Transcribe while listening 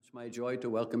It's my joy to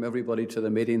welcome everybody to the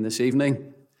meeting this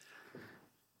evening.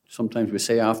 Sometimes we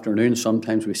say afternoon,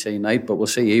 sometimes we say night, but we'll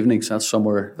say evenings. That's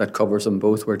somewhere that covers them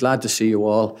both. We're glad to see you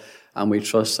all, and we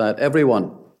trust that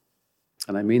everyone,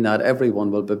 and I mean that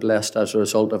everyone, will be blessed as a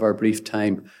result of our brief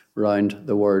time round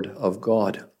the Word of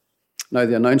God. Now,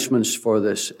 the announcements for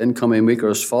this incoming week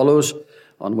are as follows.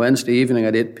 On Wednesday evening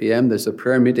at 8 p.m, there's a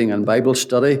prayer meeting and Bible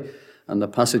study, and the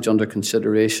passage under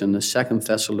consideration is 2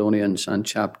 Thessalonians and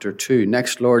chapter 2.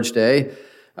 Next Lord's Day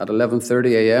at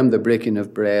 11:30 a.m, the breaking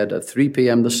of bread. At 3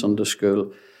 p.m, the Sunday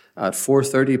school. At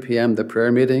 4:30 p.m, the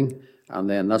prayer meeting. And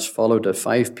then that's followed at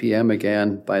 5 p.m.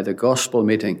 again by the gospel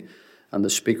meeting. And the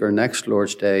speaker next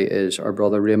Lord's Day is our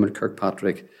brother Raymond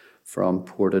Kirkpatrick from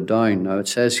Portadown. Now it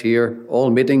says here,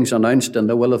 all meetings announced in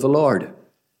the will of the Lord,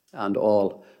 and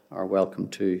all are welcome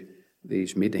to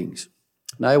these meetings.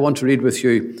 Now I want to read with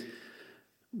you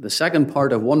the second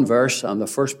part of one verse and the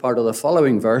first part of the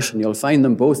following verse, and you'll find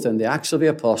them both in the Acts of the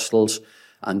Apostles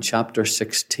and chapter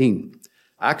 16.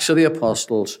 Acts of the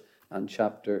Apostles and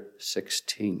chapter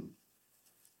 16.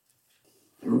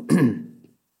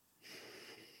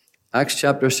 Acts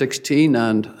chapter 16,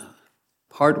 and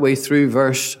partway through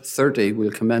verse 30,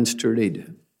 we'll commence to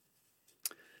read.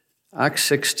 Acts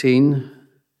 16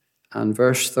 and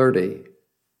verse 30.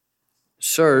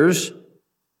 Sirs,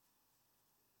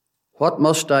 what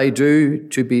must I do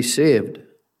to be saved?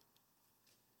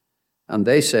 And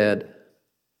they said,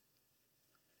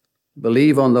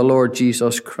 believe on the Lord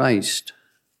Jesus Christ,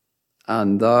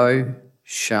 and thou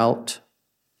shalt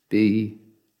be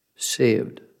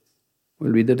saved.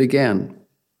 We'll read it again.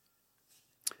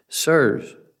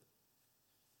 Sirs,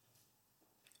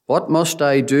 what must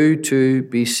I do to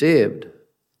be saved?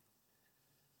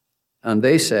 And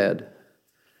they said,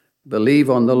 believe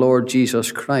on the Lord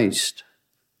Jesus Christ,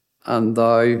 and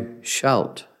thou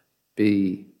shalt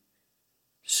be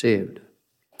saved.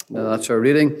 Now that's our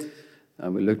reading,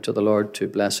 and we look to the Lord to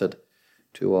bless it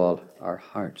to all our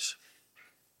hearts.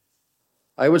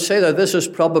 I would say that this is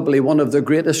probably one of the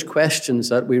greatest questions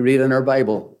that we read in our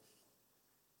Bible.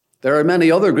 There are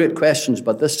many other great questions,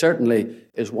 but this certainly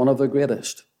is one of the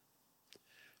greatest.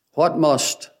 What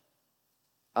must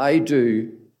I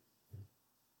do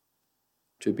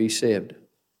to be saved?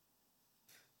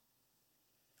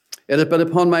 It has been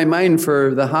upon my mind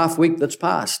for the half week that's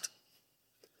passed.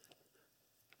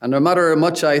 And no matter how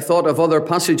much I thought of other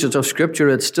passages of Scripture,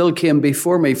 it still came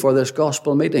before me for this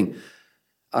gospel meeting.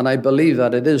 And I believe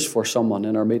that it is for someone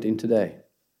in our meeting today.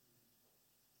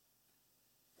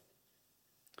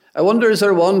 I wonder, is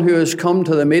there one who has come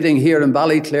to the meeting here in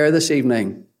Ballyclare this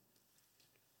evening,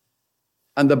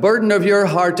 and the burden of your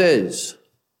heart is,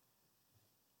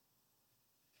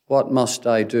 what must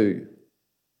I do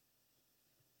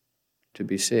to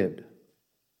be saved?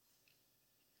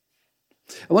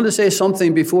 I want to say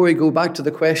something before we go back to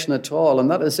the question at all, and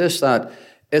that is this, that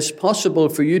it's possible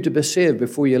for you to be saved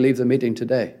before you leave the meeting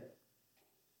today.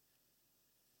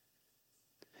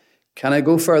 Can I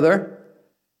go further?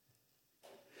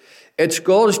 It's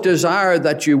God's desire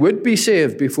that you would be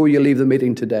saved before you leave the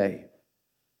meeting today.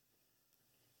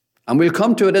 And we'll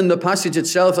come to it in the passage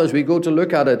itself as we go to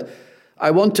look at it.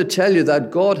 I want to tell you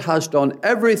that God has done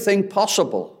everything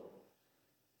possible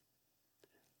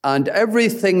and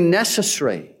everything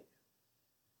necessary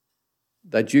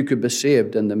that you could be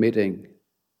saved in the meeting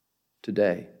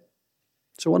today.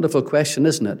 It's a wonderful question,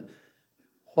 isn't it?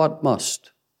 What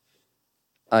must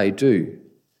I do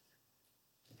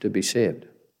to be saved?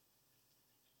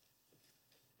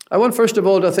 I want first of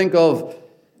all to think of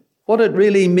what it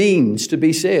really means to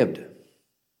be saved.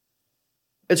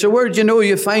 It's a word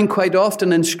you find quite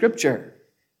often in Scripture.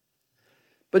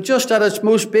 But just at its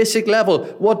most basic level,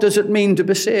 what does it mean to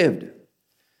be saved?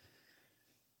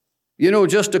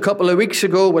 Just a couple of weeks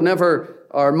ago, whenever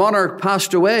our monarch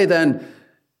passed away, then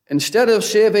instead of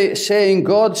saying,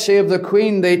 God save the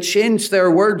Queen, they changed their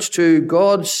words to,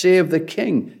 God save the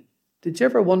King. Did you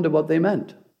ever wonder what they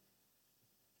meant?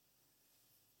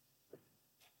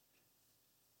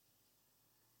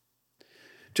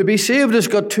 To be saved has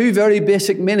got two very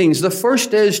basic meanings. The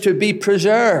first is to be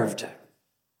preserved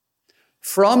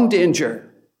from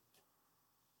danger.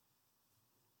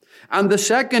 And the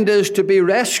second is to be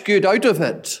rescued out of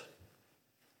it.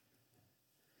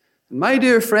 My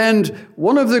dear friend,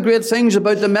 one of the great things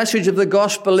about the message of the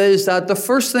gospel is that the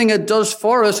first thing it does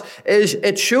for us is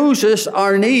it shows us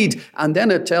our need, and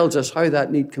then it tells us how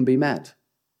that need can be met.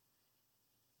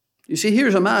 You see,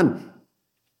 here's a man,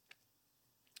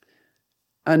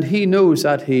 and he knows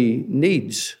that he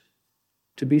needs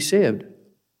to be saved.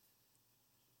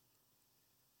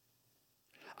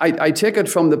 I take it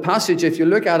from the passage, if you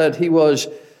look at it, he was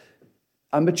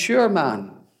a mature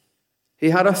man. He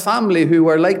had a family who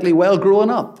were likely well grown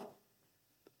up.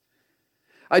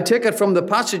 I take it from the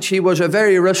passage he was a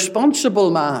very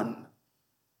responsible man.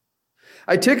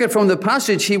 I take it from the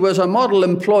passage he was a model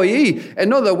employee.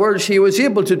 In other words, he was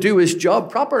able to do his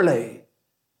job properly.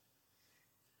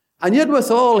 And yet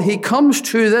withal, he comes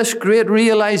to this great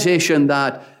realization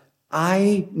that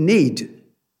I need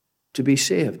to be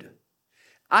saved.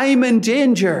 I'm in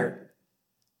danger.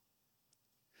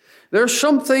 There's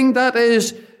something that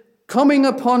is coming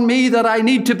upon me that I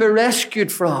need to be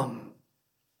rescued from.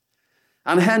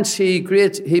 And hence he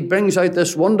brings out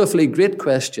this wonderfully great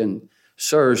question,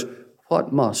 sirs,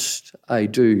 what must I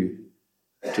do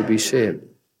to be saved?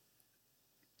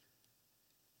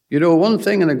 You know, one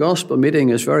thing in a gospel meeting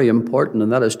is very important,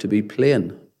 and that is to be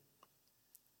plain.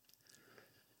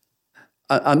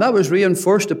 And that was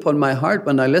reinforced upon my heart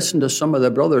when I listened to some of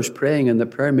the brothers praying in the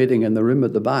prayer meeting in the room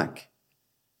at the back.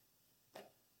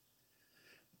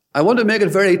 I want to make it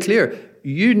very clear.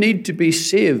 You need to be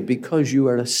saved because you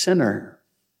are a sinner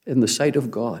in the sight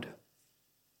of God.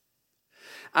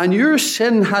 And your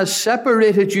sin has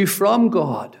separated you from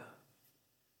God.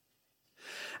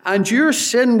 And your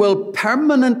sin will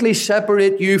permanently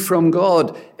separate you from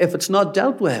God if it's not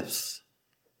dealt with.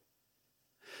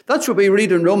 That's what we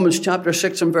read in Romans chapter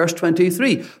 6 and verse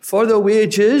 23. For the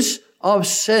wages of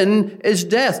sin is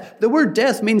death. The word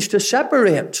death means to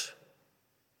separate.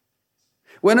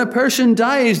 When a person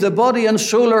dies, the body and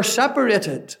soul are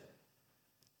separated.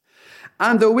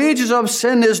 And the wages of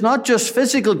sin is not just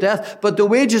physical death, but the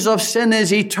wages of sin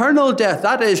is eternal death.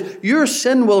 That is, your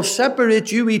sin will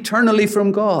separate you eternally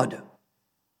from God.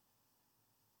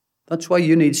 That's why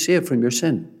you need saved from your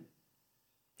sin.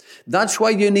 That's why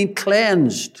you need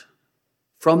cleansed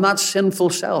from that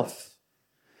sinful self.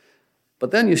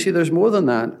 But then you see there's more than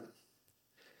that.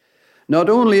 Not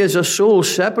only is a soul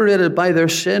separated by their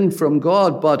sin from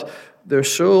God, but their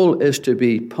soul is to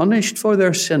be punished for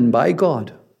their sin by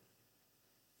God.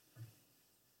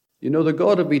 You know, the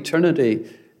God of eternity,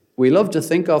 we love to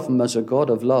think of him as a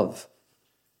God of love.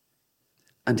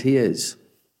 And he is.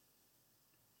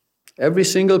 Every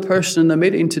single person in the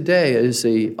meeting today is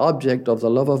the object of the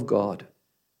love of God.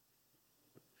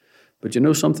 But you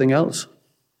know something else?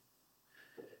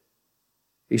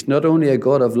 He's not only a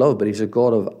God of love, but he's a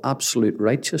God of absolute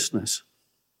righteousness.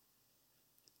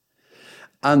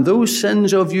 And those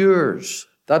sins of yours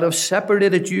that have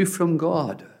separated you from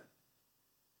God,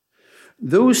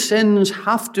 those sins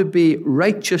have to be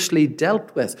righteously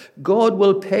dealt with. God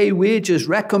will pay wages,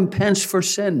 recompense for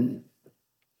sin.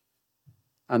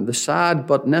 And the sad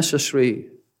but necessary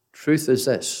truth is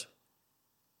this,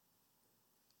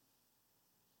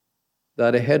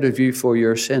 that ahead of you for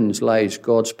your sins lies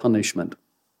God's punishment,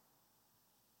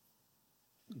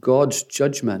 God's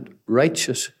judgment,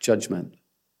 righteous judgment.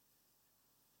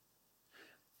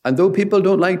 And though people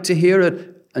don't like to hear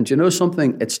it, and you know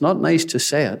something, it's not nice to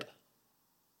say it,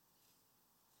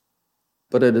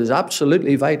 but it is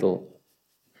absolutely vital.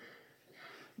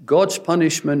 God's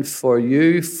punishment for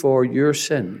you for your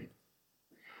sin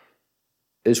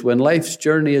is when life's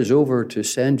journey is over to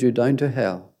send you down to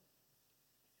hell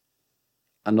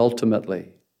and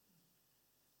ultimately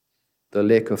the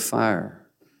lake of fire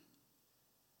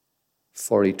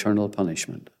for eternal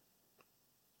punishment.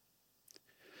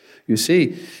 You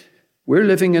see, we're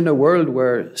living in a world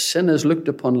where sin is looked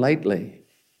upon lightly,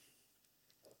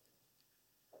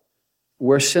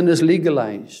 where sin is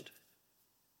legalized,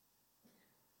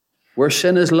 where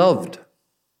sin is loved,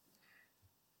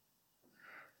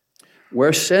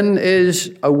 where sin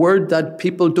is a word that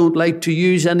people don't like to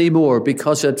use anymore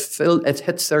because it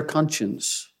hits their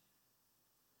conscience.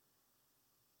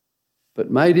 But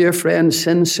my dear friend,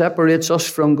 sin separates us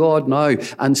from God now,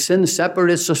 and sin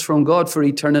separates us from God for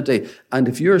eternity. And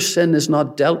if your sin is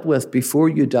not dealt with before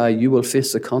you die, you will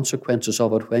face the consequences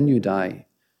of it when you die.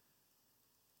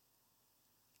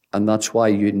 And that's why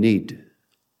you need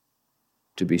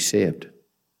to be saved.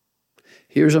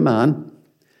 Here's a man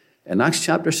in Acts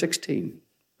chapter 16,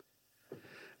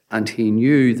 and he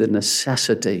knew the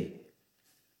necessity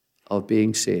of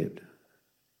being saved.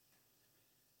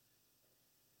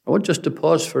 I want just to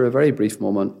pause for a very brief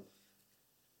moment.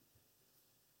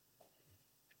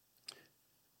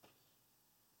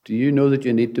 Do you know that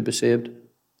you need to be saved?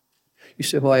 You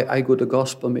say, why, I go to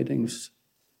gospel meetings.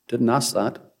 Didn't ask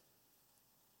that.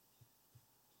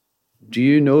 Do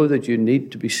you know that you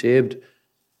need to be saved?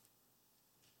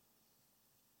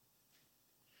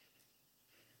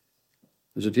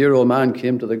 There's a dear old man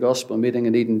came to the gospel meeting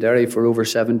in Edenderry for over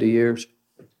 70 years.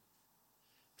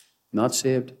 Not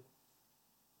saved.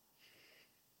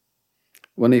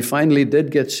 When he finally did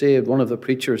get saved, one of the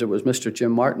preachers, it was Mr.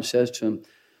 Jim Martin, says to him,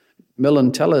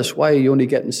 Millen, tell us, why are you only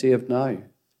getting saved now?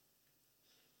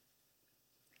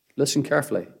 Listen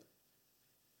carefully.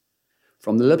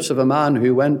 From the lips of a man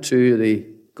who went to the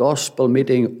gospel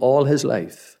meeting all his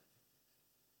life,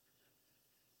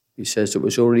 he says, it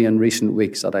was only in recent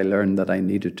weeks that I learned that I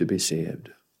needed to be saved.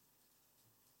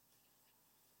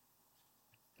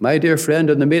 My dear friend,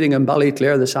 in the meeting in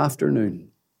Ballyclare this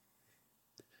afternoon,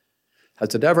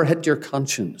 has it ever hit your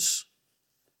conscience?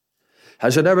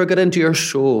 Has it ever got into your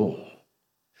soul?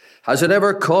 Has it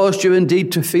ever caused you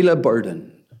indeed to feel a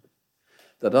burden?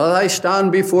 That as I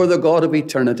stand before the God of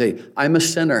eternity, I'm a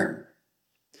sinner.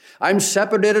 I'm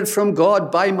separated from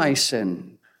God by my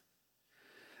sin.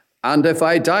 And if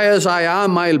I die as I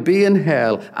am, I'll be in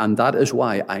hell. And that is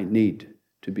why I need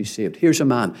to be saved. Here's a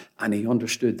man, and he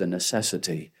understood the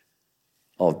necessity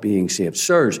of being saved.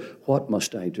 Sirs, what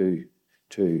must I do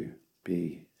to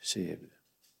be saved?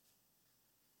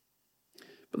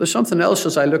 But there's something else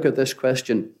as I look at this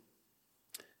question.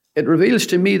 It reveals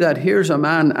to me that here's a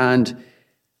man, and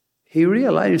he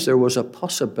realized there was a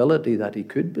possibility that he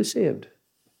could be saved.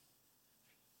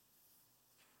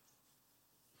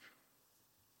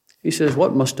 He says,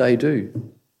 what must I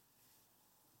do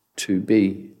to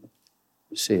be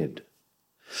saved?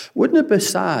 Wouldn't it be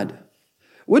sad?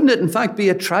 Wouldn't it, in fact, be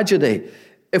a tragedy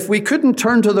if we couldn't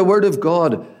turn to the Word of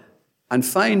God and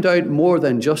find out more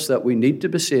than just that we need to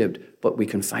be saved, but we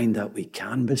can find that we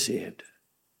can be saved?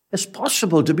 It's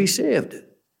possible to be saved.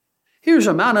 Here's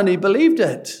a man, and he believed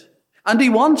it. And he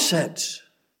wants it.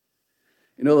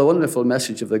 You know, the wonderful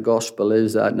message of the gospel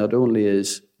is that not only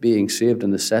is being saved a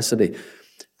necessity,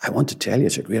 I want to tell you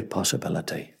it's a great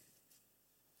possibility.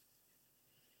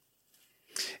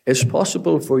 It's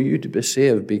possible for you to be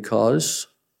saved because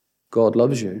God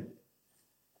loves you.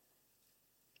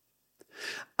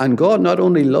 And God not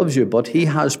only loves you, but he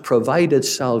has provided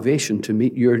salvation to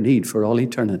meet your need for all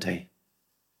eternity.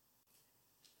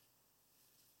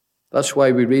 That's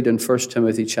why we read in 1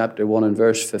 Timothy chapter 1 and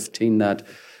verse 15 that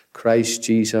Christ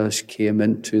Jesus came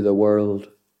into the world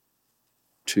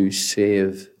to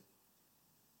save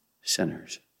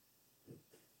sinners.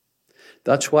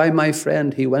 That's why, my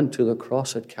friend, he went to the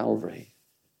cross at Calvary.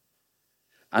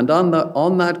 And on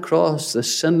that cross, the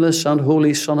sinless and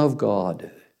holy Son of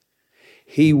God,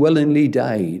 he willingly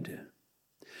died,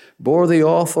 bore the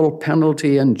awful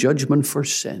penalty and judgment for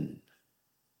sin,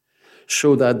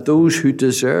 so that those who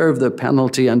deserve the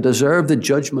penalty and deserve the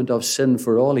judgment of sin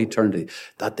for all eternity,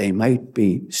 that they might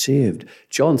be saved.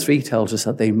 John 3 tells us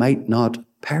that they might not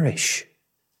perish,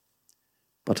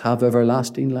 but have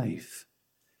everlasting life.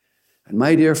 And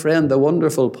my dear friend, the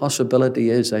wonderful possibility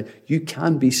is that you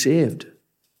can be saved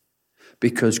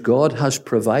because God has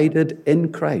provided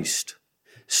in Christ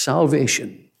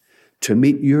salvation to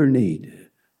meet your need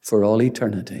for all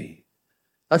eternity.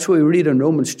 That's what we read in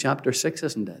Romans chapter 6,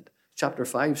 isn't it? Chapter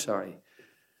 5, sorry.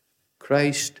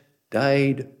 Christ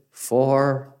died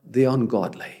for the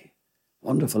ungodly.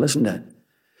 Wonderful, isn't it?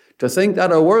 To think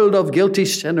that a world of guilty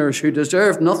sinners who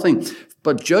deserve nothing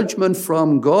but judgment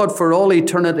from God for all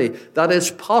eternity, that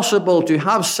it's possible to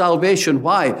have salvation.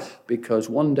 Why? Because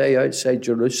one day outside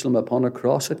Jerusalem upon a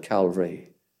cross at Calvary,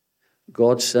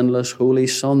 God's sinless holy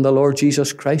Son, the Lord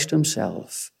Jesus Christ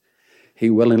himself, he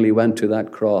willingly went to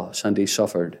that cross and he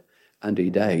suffered and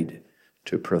he died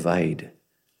to provide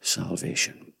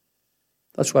salvation.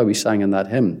 That's why we sang in that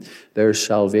hymn, there's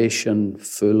salvation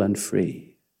full and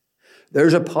free.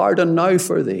 There's a pardon now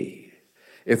for thee.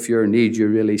 If your need you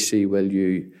really see, will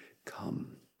you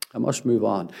come? I must move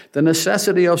on. The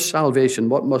necessity of salvation.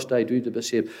 What must I do to be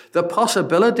saved? The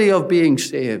possibility of being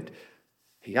saved.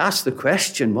 He asked the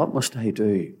question, what must I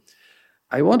do?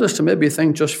 I want us to maybe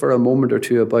think just for a moment or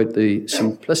two about the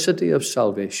simplicity of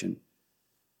salvation.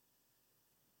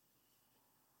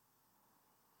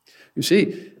 You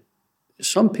see,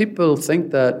 some people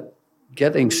think that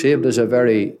getting saved is a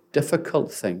very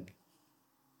difficult thing.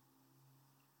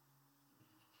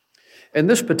 In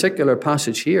this particular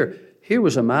passage here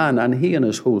was a man, and he and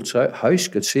his whole house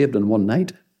got saved in one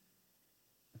night.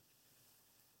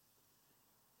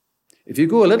 If you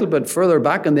go a little bit further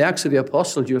back in the Acts of the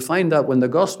Apostles, you'll find that when the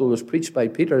gospel was preached by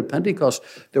Peter at Pentecost,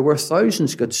 there were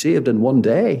thousands got saved in one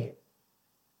day.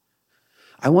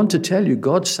 I want to tell you,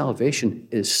 God's salvation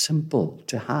is simple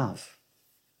to have.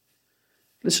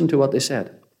 Listen to what they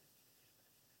said.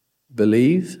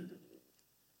 Believe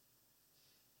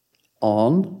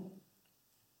on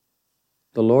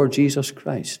the Lord Jesus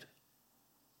Christ,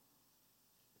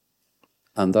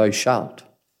 and thou shalt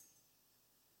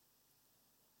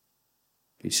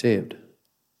be saved.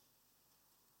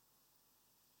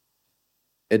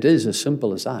 It is as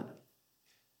simple as that.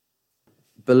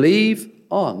 Believe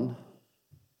on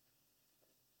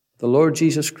the Lord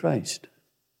Jesus Christ,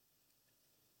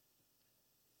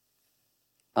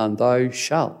 and thou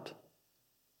shalt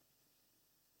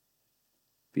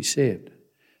be saved.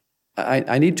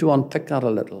 I need to unpick that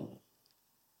a little.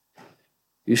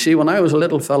 You see, when I was a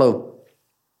little fellow,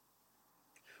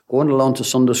 going along to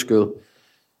Sunday school,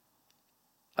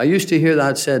 I used to hear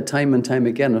that said time and time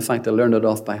again. In fact, I learned it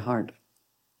off by heart.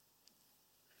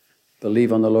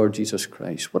 Believe on the Lord Jesus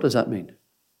Christ. What does that mean?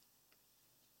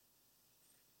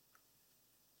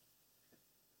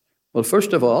 Well,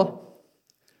 first of all,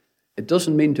 it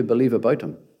doesn't mean to believe about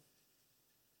him.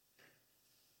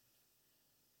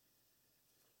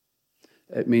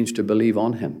 It means to believe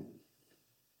on him.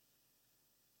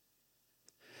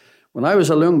 When I was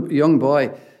a young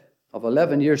boy of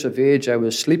 11 years of age, I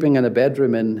was sleeping in a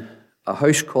bedroom in a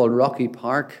house called Rocky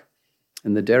Park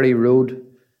in the Derry Road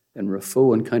in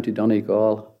Raphoe in County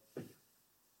Donegal.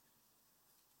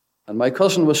 And my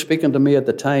cousin was speaking to me at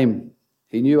the time.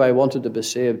 He knew I wanted to be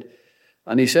saved.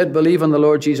 And he said, believe on the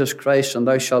Lord Jesus Christ and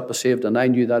thou shalt be saved. And I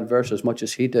knew that verse as much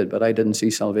as he did, but I didn't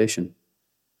see salvation.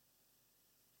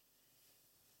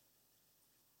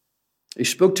 He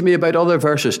spoke to me about other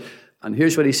verses. And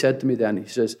here's what he said to me then. He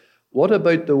says, what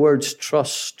about the words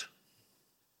trust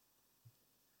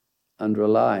and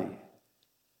rely?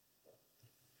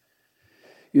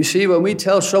 You see, when we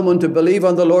tell someone to believe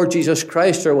on the Lord Jesus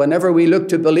Christ, or whenever we look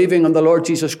to believing on the Lord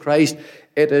Jesus Christ,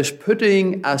 it is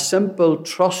putting a simple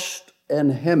trust in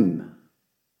him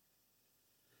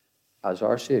as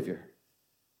our Savior.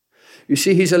 You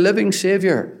see, he's a living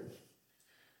Savior.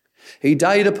 He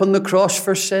died upon the cross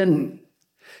for sin.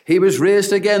 He was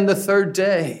raised again the third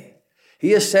day.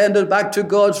 He ascended back to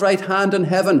God's right hand in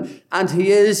heaven, and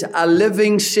he is a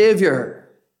living Savior.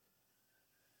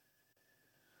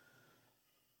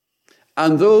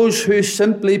 And those who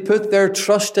simply put their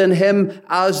trust in him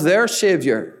as their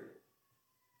Savior,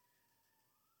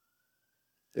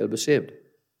 they'll be saved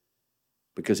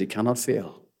because he cannot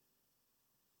fail.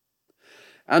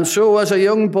 And so as a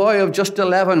young boy of just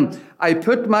 11, I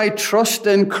put my trust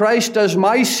in Christ as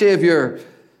my Savior.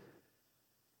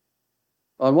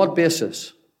 On what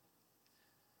basis?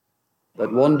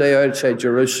 That one day outside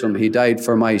Jerusalem, he died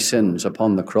for my sins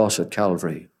upon the cross at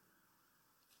Calvary.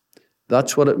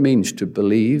 That's what it means to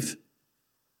believe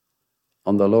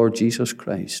on the Lord Jesus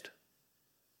Christ.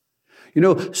 You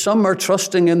know, some are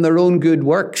trusting in their own good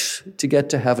works to get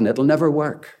to heaven. It'll never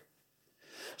work.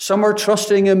 Some are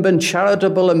trusting in being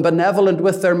charitable and benevolent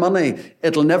with their money.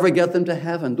 It'll never get them to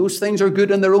heaven. Those things are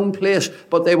good in their own place,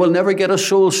 but they will never get a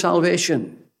soul's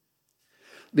salvation.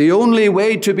 The only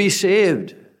way to be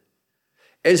saved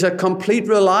is a complete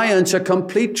reliance, a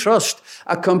complete trust,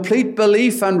 a complete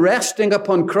belief and resting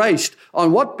upon Christ.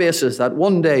 On what basis? That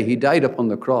one day he died upon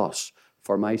the cross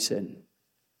for my sin.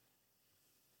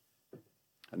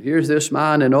 And here's this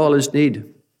man in all his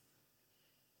need.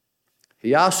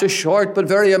 He asked a short but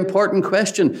very important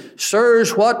question.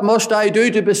 Sirs, what must I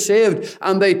do to be saved?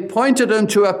 And they pointed him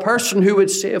to a person who would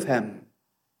save him.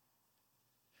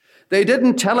 They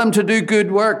didn't tell him to do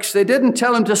good works. They didn't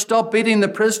tell him to stop beating the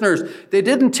prisoners. They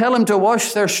didn't tell him to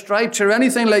wash their stripes or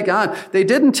anything like that. They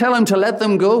didn't tell him to let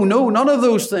them go. No, none of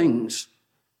those things.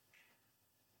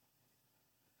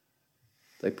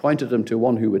 They pointed him to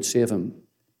one who would save him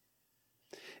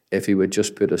if he would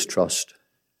just put his trust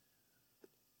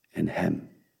in him.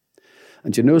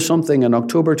 And you know something? In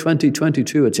October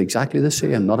 2022, it's exactly the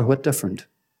same, not a whit different.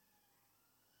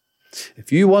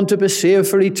 If you want to be saved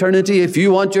for eternity, if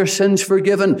you want your sins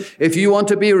forgiven, if you want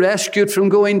to be rescued from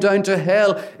going down to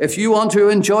hell, if you want to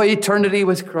enjoy eternity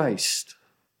with Christ,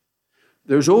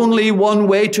 there's only one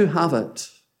way to have it.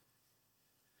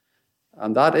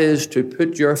 And that is to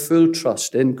put your full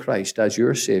trust in Christ as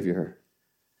your Savior,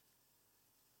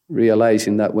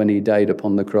 realizing that when he died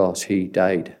upon the cross, he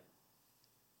died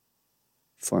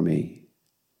for me.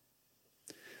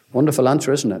 Wonderful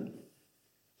answer, isn't it?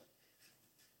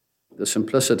 The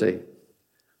simplicity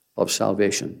of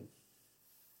salvation.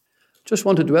 Just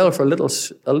want to dwell for a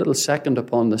little second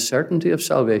upon the certainty of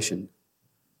salvation.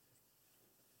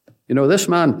 You know, this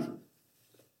man,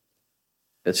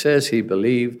 it says he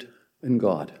believed in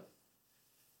God.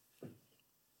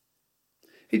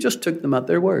 He just took them at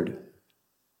their word.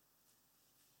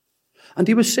 And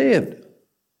he was saved.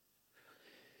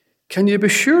 Can you be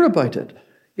sure about it?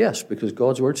 Yes, because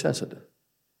God's word says it.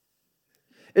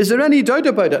 Is there any doubt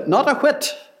about it? Not a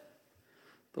whit.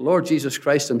 The Lord Jesus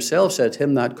Christ himself said,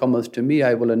 him that cometh to me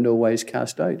I will in no wise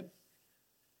cast out.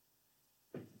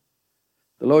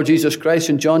 The Lord Jesus Christ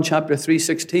in John chapter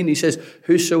 3:16, he says,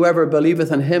 whosoever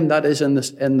believeth in him, that is in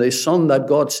the Son that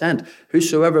God sent,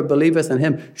 whosoever believeth in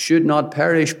him should not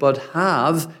perish but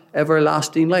have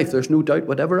everlasting life. There's no doubt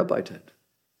whatever about it.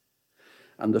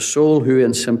 And the soul who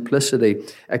in simplicity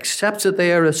accepts that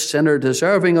they are a sinner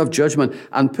deserving of judgment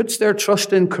and puts their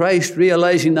trust in Christ,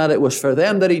 realizing that it was for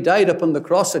them that he died upon the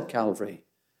cross at Calvary.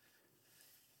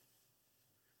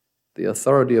 The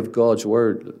authority of God's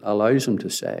word allows them to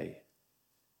say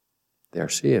they're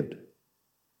saved.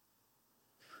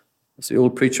 As the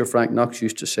old preacher Frank Knox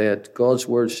used to say it, God's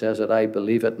word says it, I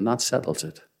believe it, and that settles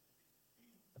it.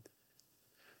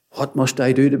 What must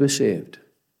I do to be saved?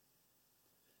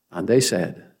 And they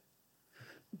said,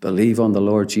 believe on the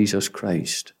Lord Jesus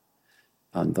Christ,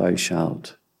 and thou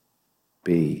shalt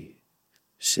be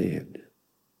saved.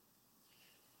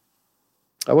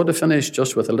 I want to finish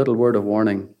just with a little word of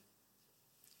warning.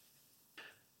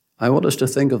 I want us to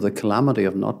think of the calamity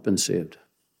of not being saved.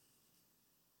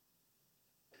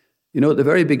 You know, at the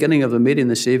very beginning of the meeting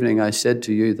this evening, I said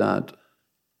to you that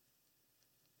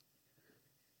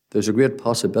there's a great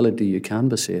possibility you can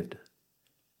be saved.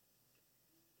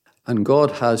 And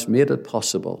God has made it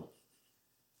possible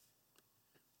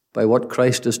by what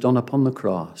Christ has done upon the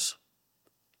cross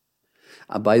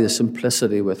and by the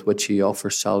simplicity with which he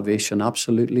offers salvation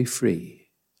absolutely free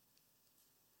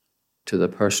to the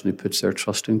person who puts their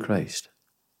trust in Christ.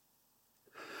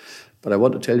 But I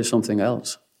want to tell you something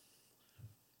else.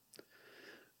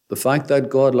 The fact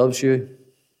that God loves you,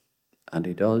 and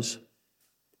he does,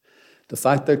 the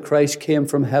fact that Christ came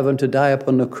from heaven to die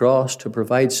upon the cross to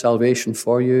provide salvation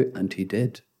for you, and he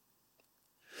did.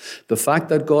 The fact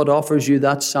that God offers you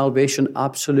that salvation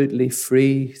absolutely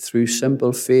free through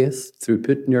simple faith, through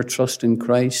putting your trust in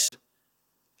Christ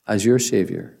as your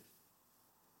Savior,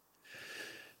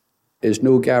 is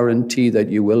no guarantee that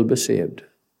you will be saved.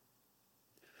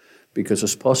 Because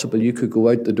it's possible you could go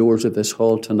out the doors of this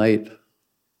hall tonight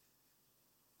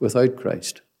without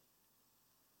Christ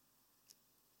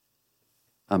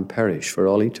and perish for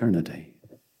all eternity.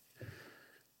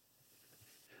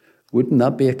 Wouldn't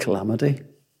that be a calamity?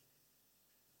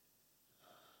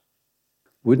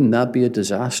 Wouldn't that be a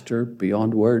disaster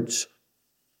beyond words?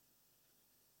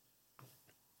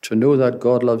 To know that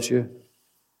God loves you,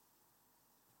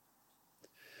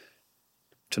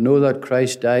 to know that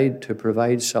Christ died to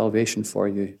provide salvation for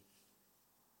you,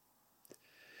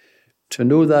 to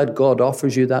know that God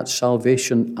offers you that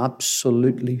salvation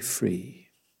absolutely free,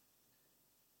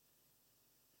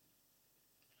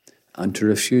 and to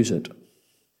refuse it,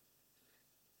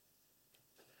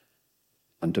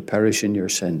 and to perish in your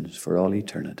sins for all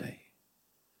eternity.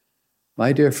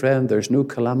 My dear friend, there's no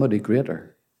calamity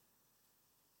greater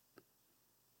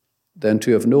than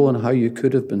to have known how you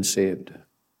could have been saved,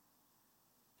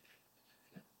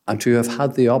 and to have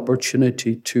had the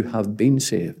opportunity to have been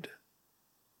saved,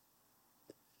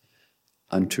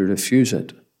 and to refuse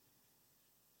it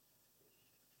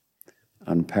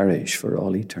and perish for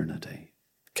all eternity.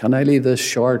 Can I leave this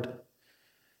short,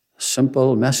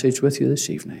 simple message with you this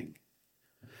evening?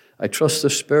 I trust the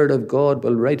Spirit of God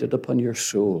will write it upon your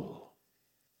soul.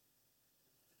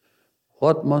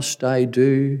 What must I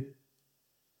do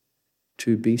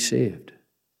to be saved?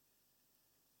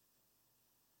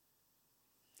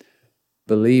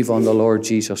 Believe on the Lord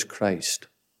Jesus Christ,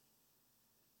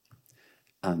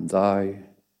 and thou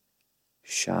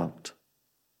shalt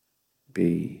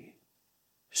be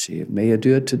saved. May you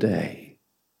do it today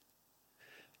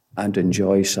and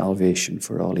enjoy salvation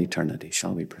for all eternity.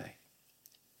 Shall we pray?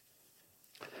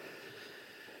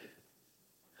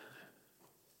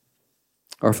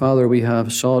 Our Father, we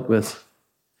have sought with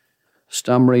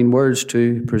stammering words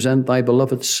to present thy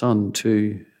beloved Son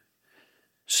to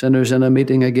sinners in a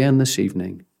meeting again this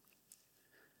evening.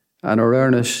 And our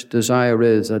earnest desire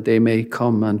is that they may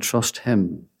come and trust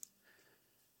him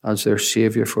as their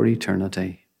Saviour for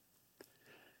eternity.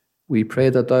 We pray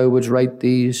that thou wouldst write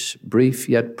these brief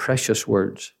yet precious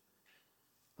words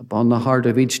upon the heart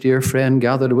of each dear friend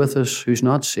gathered with us who's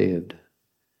not saved,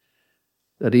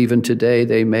 that even today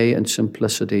they may in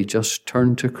simplicity just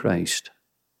turn to Christ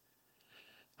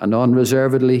and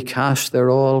unreservedly cast their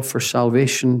all for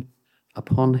salvation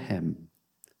upon him,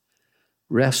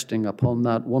 resting upon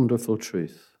that wonderful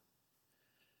truth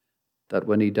that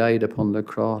when he died upon the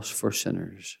cross for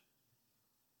sinners,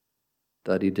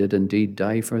 that he did indeed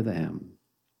die for them.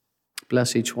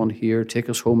 Bless each one here. Take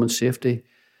us home in safety.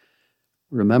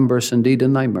 Remember us indeed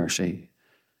in thy mercy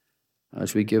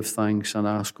as we give thanks and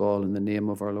ask all in the name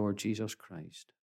of our Lord Jesus Christ.